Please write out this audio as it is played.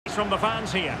From the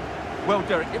fans here. Well,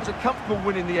 Derek, it was a comfortable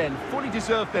win in the end. Fully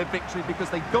deserved their victory because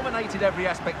they dominated every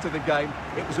aspect of the game.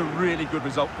 It was a really good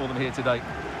result for them here today.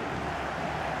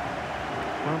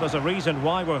 Well, there's a reason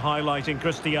why we're highlighting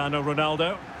Cristiano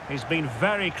Ronaldo. He's been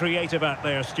very creative out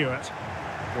there, Stuart.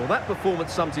 Well, that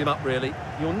performance sums him up, really.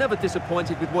 You're never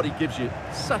disappointed with what he gives you.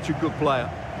 Such a good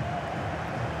player.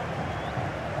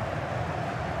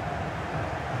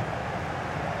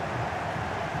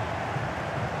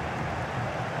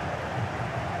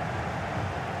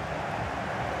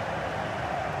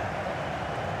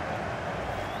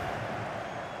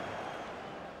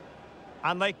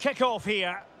 And they kick off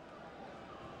here.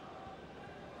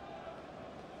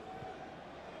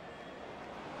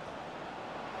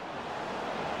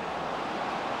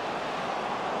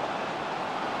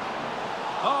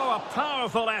 Oh, a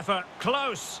powerful effort.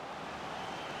 Close.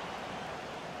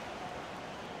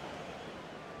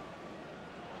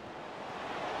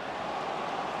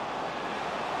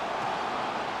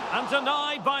 And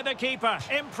denied by the keeper.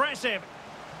 Impressive.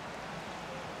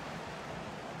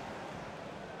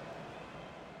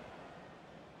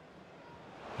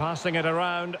 Passing it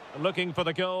around, looking for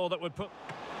the goal that would put...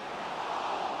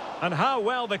 And how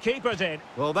well the keeper did.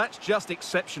 Well, that's just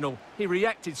exceptional. He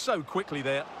reacted so quickly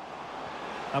there.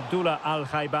 Abdullah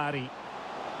Al-Khaibari.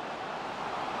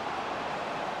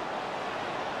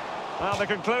 Well, the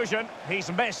conclusion,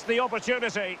 he's missed the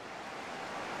opportunity.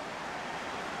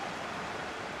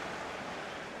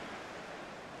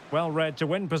 Well read to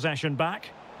win possession back.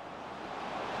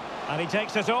 And he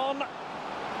takes it on.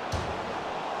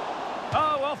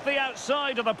 Oh, off the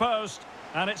outside of the post.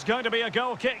 And it's going to be a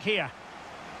goal kick here.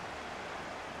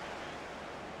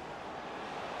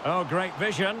 Oh, great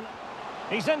vision.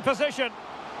 He's in position.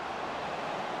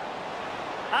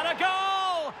 And a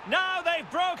goal! Now they've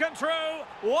broken through.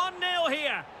 1-0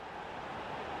 here.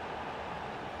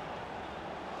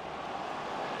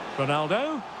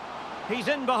 Ronaldo. He's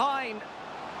in behind.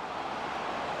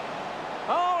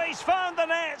 Oh, he's found the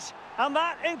net. And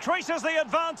that increases the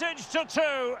advantage to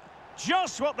 2.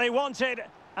 Just what they wanted,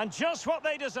 and just what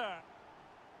they deserve.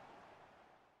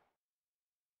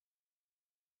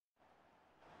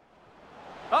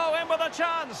 Oh, in with a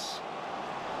chance.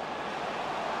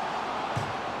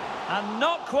 And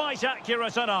not quite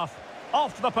accurate enough.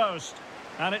 Off the post.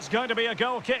 And it's going to be a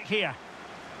goal kick here.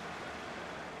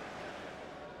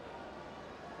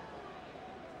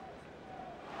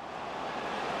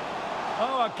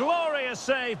 Oh, a glorious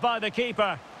save by the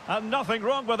keeper. And nothing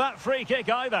wrong with that free kick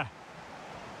either.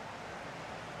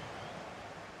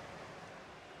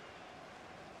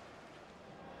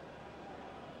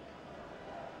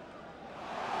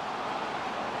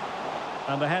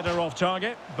 And the header off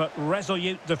target, but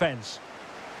resolute defence.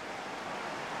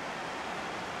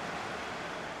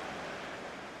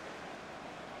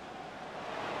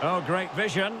 Oh, great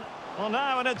vision. Well,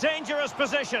 now in a dangerous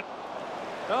position.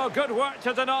 Oh, good work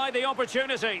to deny the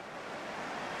opportunity.